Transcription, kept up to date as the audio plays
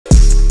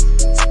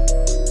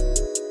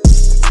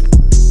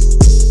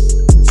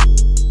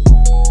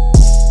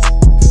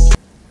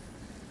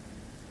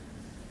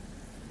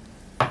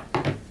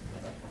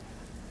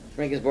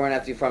Rank is born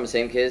after you farm the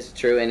same kids.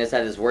 True, and it's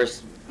at its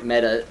worst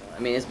meta. I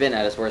mean, it's been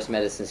at its worst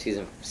meta since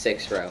season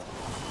 6, bro.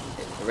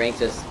 Rank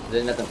just,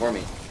 there's nothing for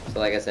me. So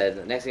like I said,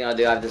 the next thing I'll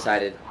do, I've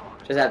decided,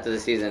 just after the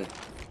season,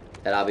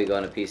 that I'll be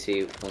going to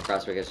PC when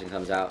Crossfire Kitchen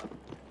comes out.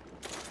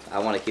 I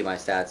want to keep my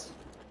stats.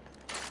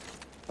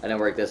 I didn't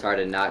work this hard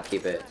to not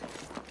keep it.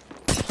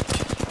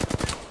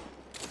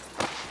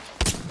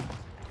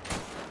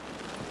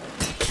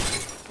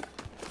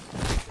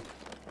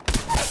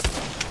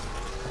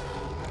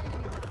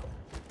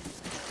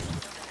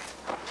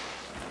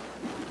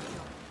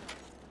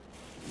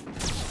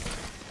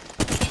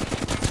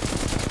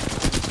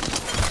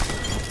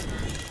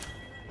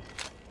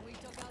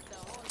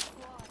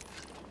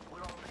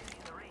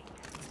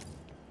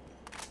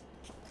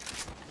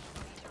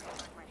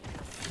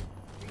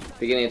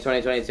 Beginning of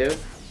 2022?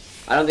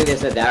 I don't think they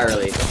said that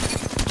early.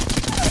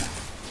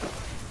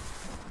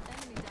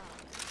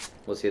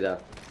 We'll see though.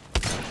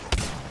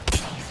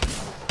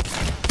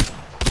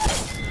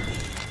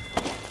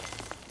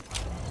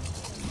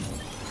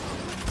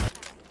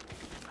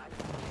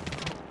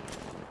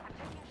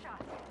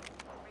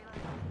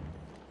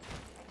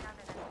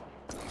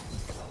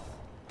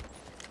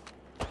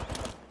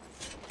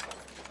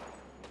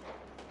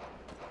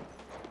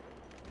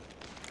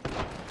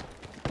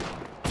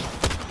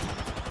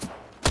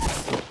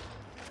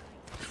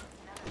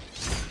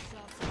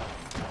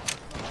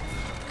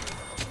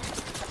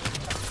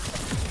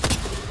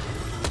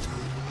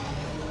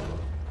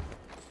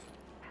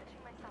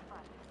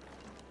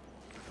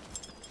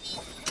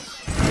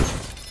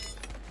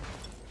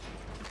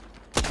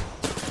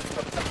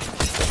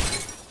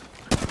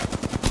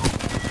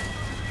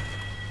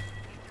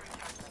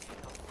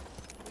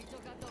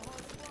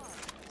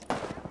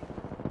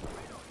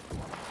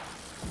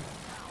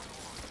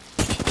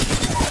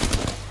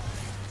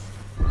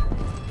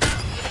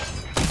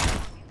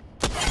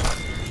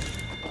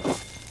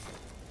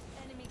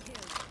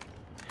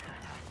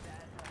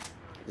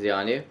 Is he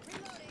on you?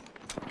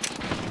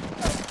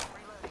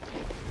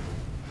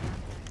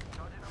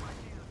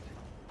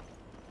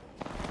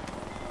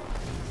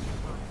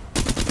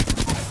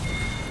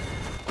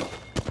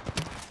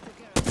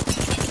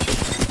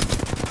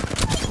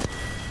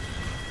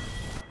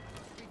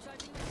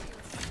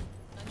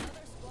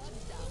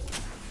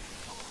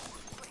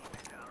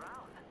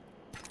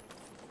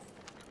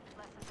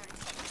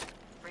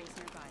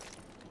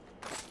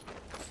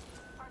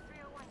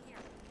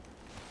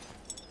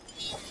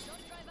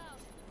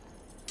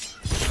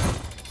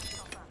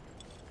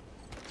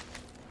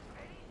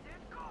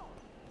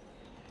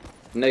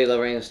 No, you love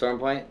running a storm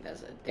point?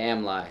 That's a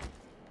damn lie.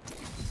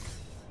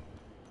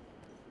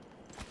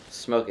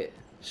 Smoke it.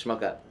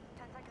 Smoke up.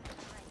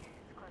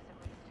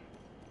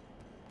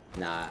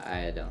 Nah,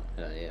 I don't.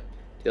 Yeah. Do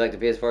you like the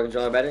PS4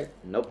 controller better?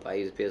 Nope, I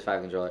use a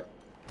PS5 controller.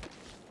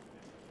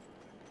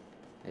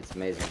 It's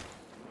amazing.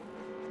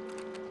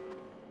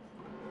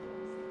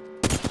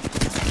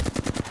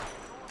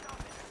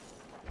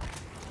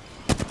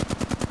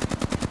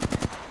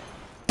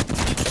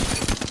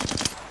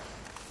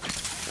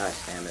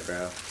 Gosh damn it,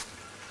 bro.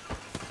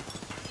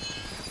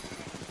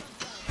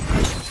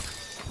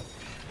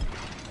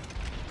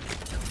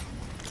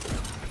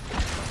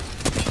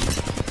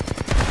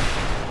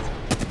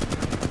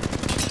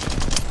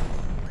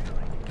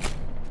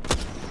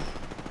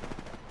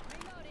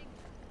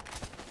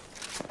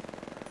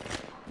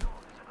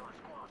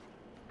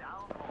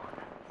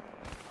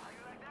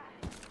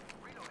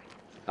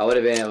 I would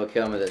have been able to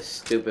kill him with a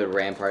stupid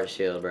rampart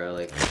shield, bro.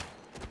 Like,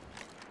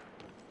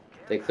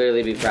 they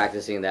clearly be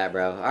practicing that,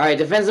 bro. All right,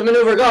 defensive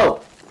maneuver, go.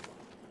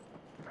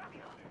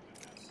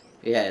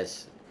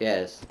 Yes,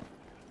 yes.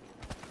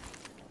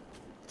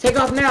 Take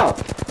off now.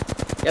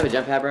 You have a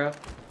jump pad, bro?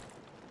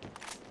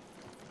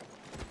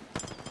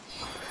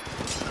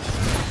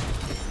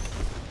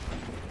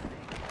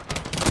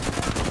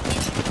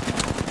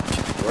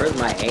 Where's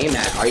my aim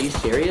at? Are you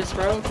serious,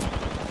 bro?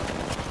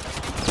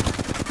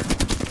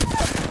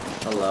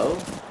 Hello?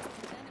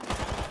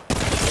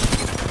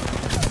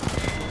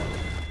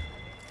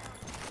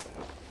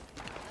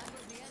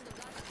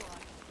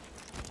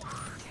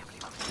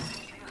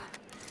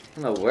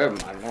 I don't know where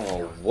I don't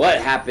know what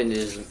happened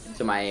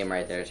to my aim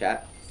right there,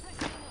 chat.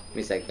 Give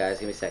me a sec, guys.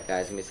 Give me a sec,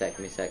 guys. Give me a sec. Give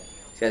me a sec.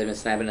 These guys have been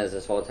sniping us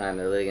this whole time.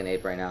 They're literally getting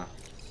ape right now.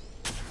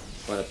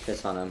 I want to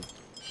piss on them.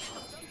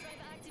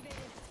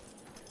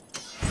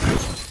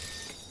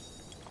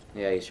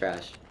 Yeah, he's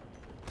trash.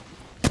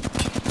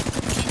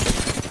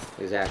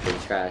 Exactly,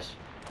 trash.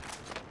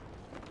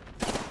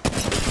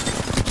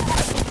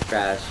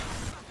 Trash.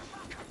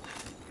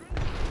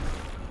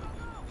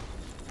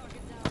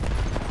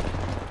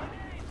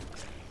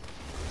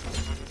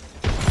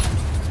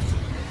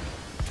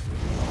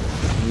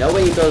 No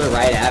way he throws it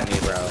right at me,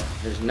 bro.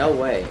 There's no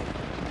way.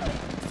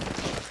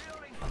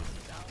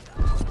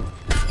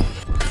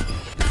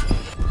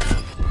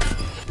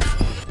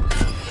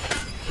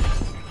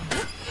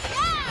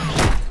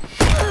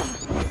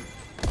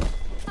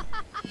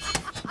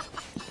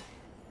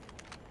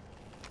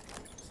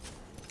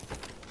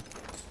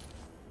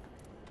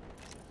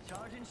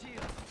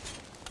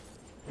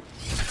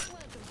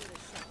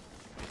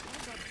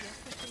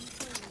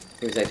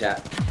 me say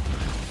chat.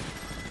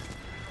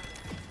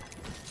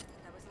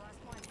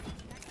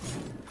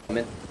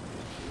 Mid.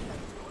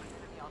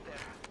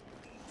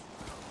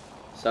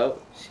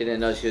 So, she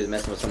didn't know she was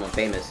messing with someone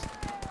famous.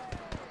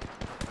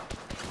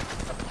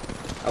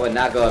 I would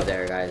not go up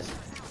there, guys.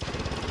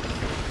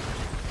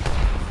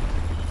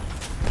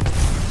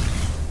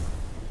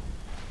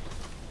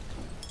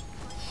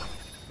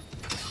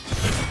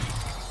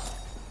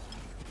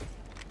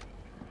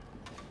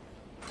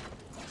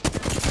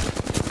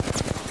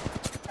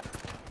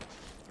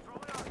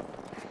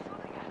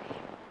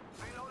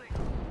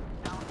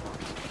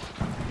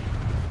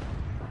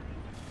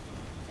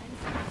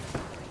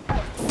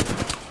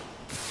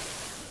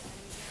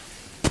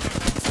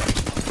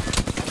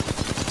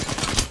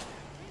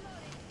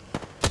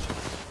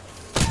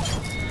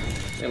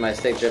 My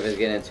stick drift is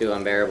getting too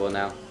unbearable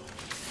now. Is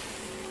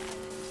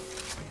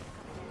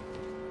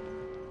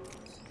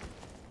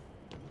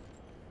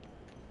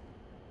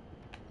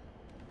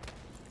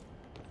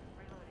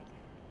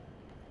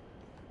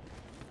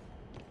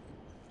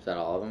that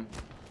all of them?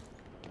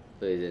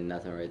 Really did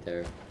nothing right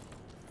there.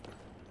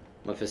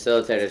 I'm a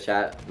facilitator,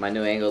 chat. My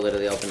new angle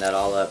literally opened that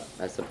all up.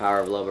 That's the power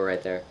of Loba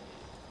right there.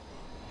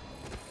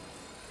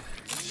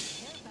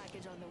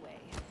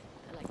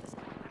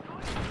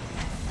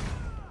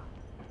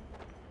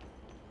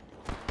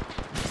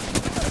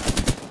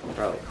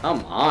 Bro,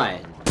 come on.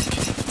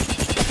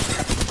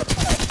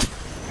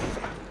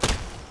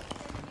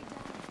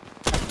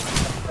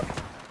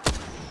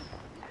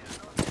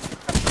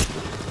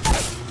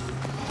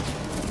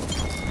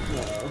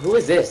 Who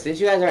is this? Didn't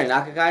you guys already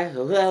knock a guy?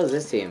 Who the hell is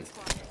this team?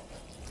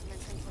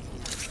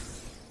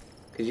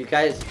 Cause you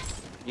guys,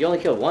 you only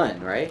killed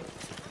one, right?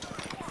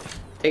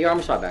 Take your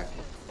armor shot back.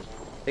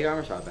 Take your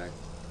armor shot back.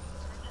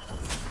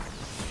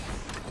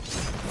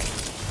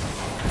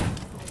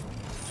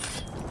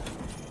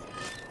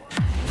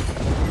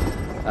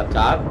 Up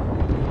top?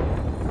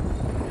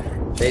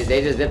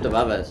 They just dipped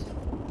above us.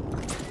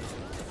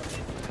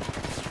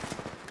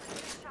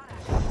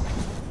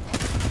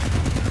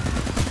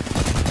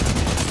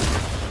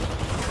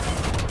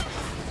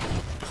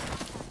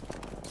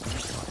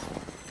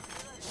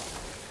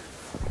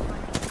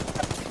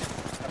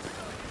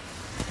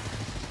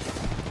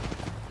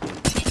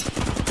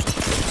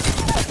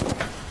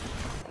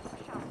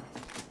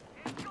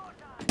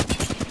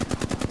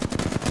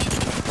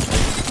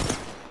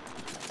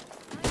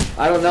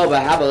 I don't know,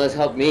 but how about let's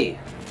help me?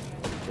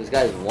 This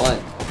guy's one.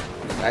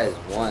 This guy is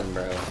one,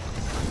 bro.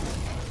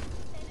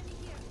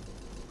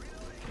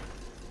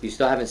 You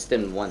still haven't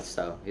stimmed once,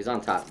 though. He's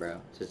on top, bro.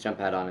 Just jump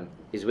pad on him.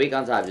 He's weak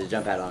on top, just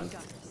jump pad on him.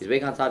 He's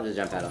weak on top, just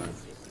jump pad on him.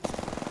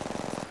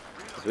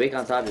 He's weak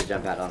on top, just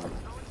jump pad on him.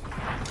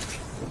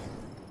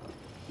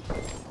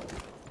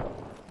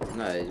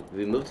 No,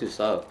 we move too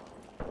slow.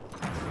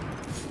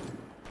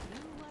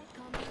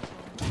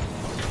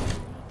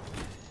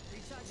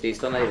 See, he's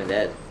still not even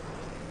dead.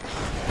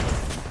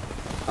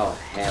 Oh,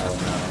 hell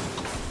no.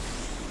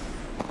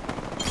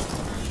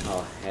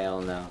 Oh,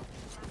 hell no.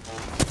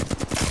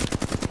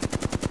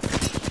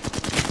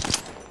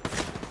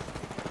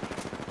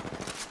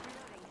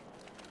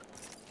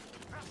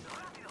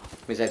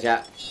 Let me say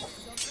chat.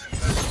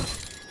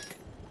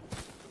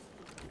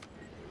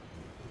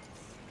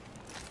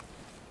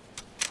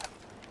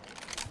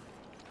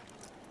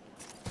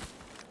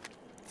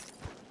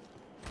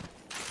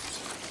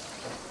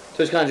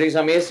 TwitchCon drinks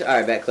on me.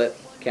 Alright, bet clip.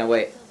 Can't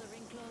wait.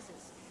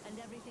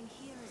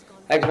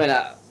 X-Men,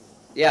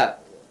 yeah,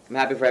 I'm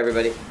happy for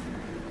everybody.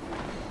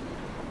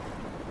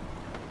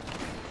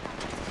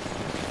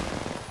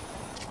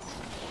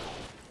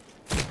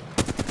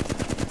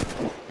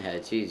 Yeah,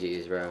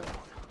 GG's, bro.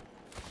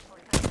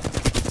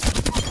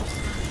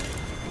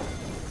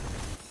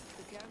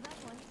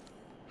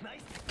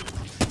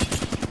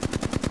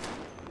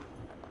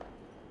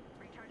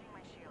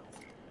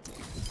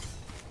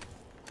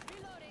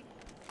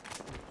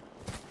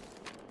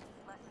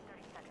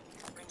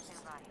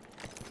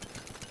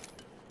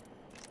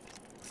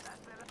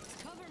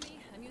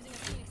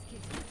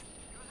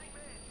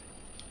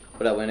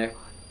 What up, winner?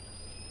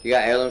 You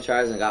got heirloom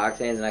shards and got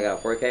octanes, and I got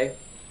a 4K.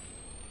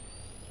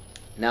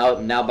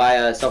 Now buy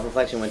a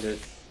self-reflection, winter,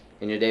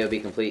 and your day will be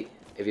complete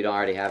if you don't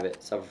already have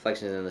it.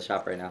 Self-reflection is in the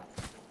shop right now.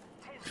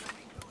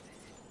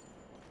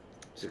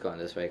 Just going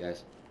this way,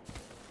 guys.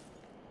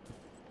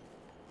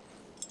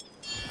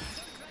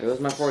 It was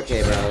my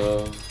 4K,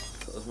 bro.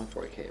 It was my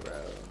 4K, bro.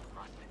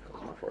 It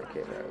was my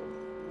 4K, bro.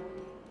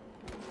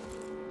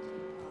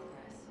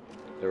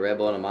 The Red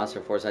Bull and a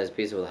Monster 4-size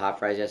pizza with hot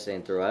fries yesterday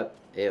and threw up.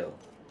 Ew.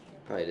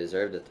 Probably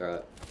deserved to throw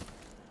up.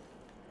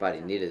 Probably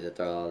needed to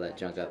throw all that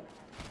junk up.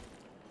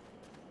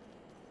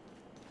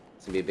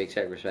 It's gonna be a big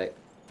check, respect.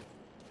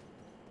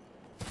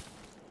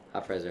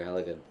 Hot fries are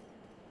hella good.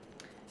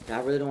 Yeah,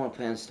 I really don't want to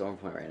play on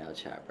Stormpoint right now,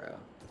 chat, bro.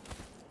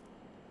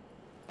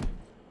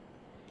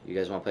 You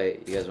guys want to play?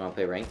 You guys want to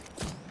play rank?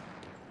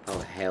 Oh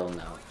hell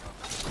no.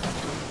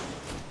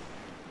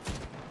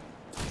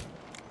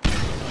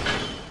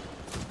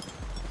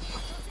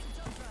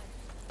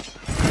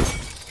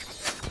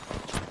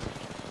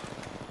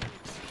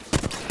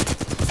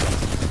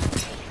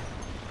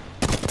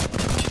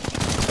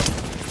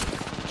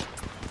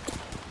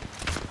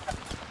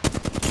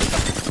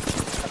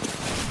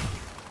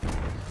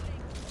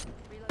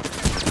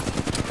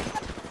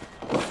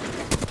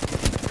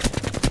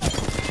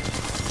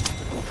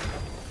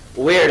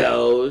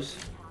 Weirdos.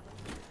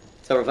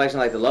 So reflection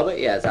like the Loba?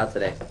 Yeah, it's out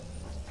today.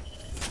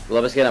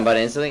 Loba skin on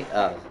button instantly?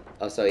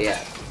 Oh, so yeah.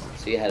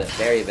 So you had a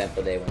very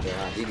eventful day when you were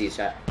on. GG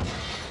shot.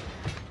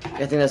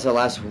 I think that's the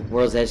last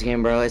World's Edge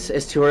game, bro.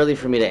 It's too early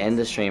for me to end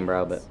the stream,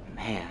 bro. But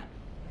man,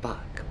 fuck,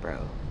 bro.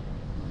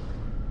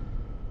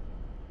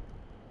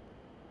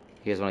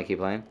 You guys want to keep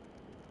playing?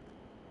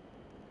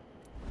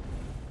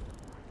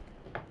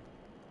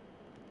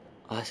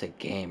 Oh, that's a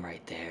game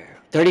right there.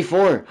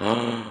 34.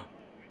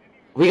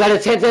 We got a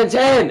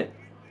 10-10-10.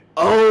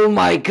 Oh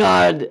my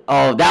god.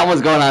 Oh, that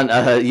one's going on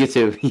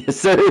YouTube. Yes,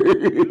 sir.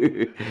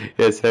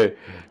 Yes, sir.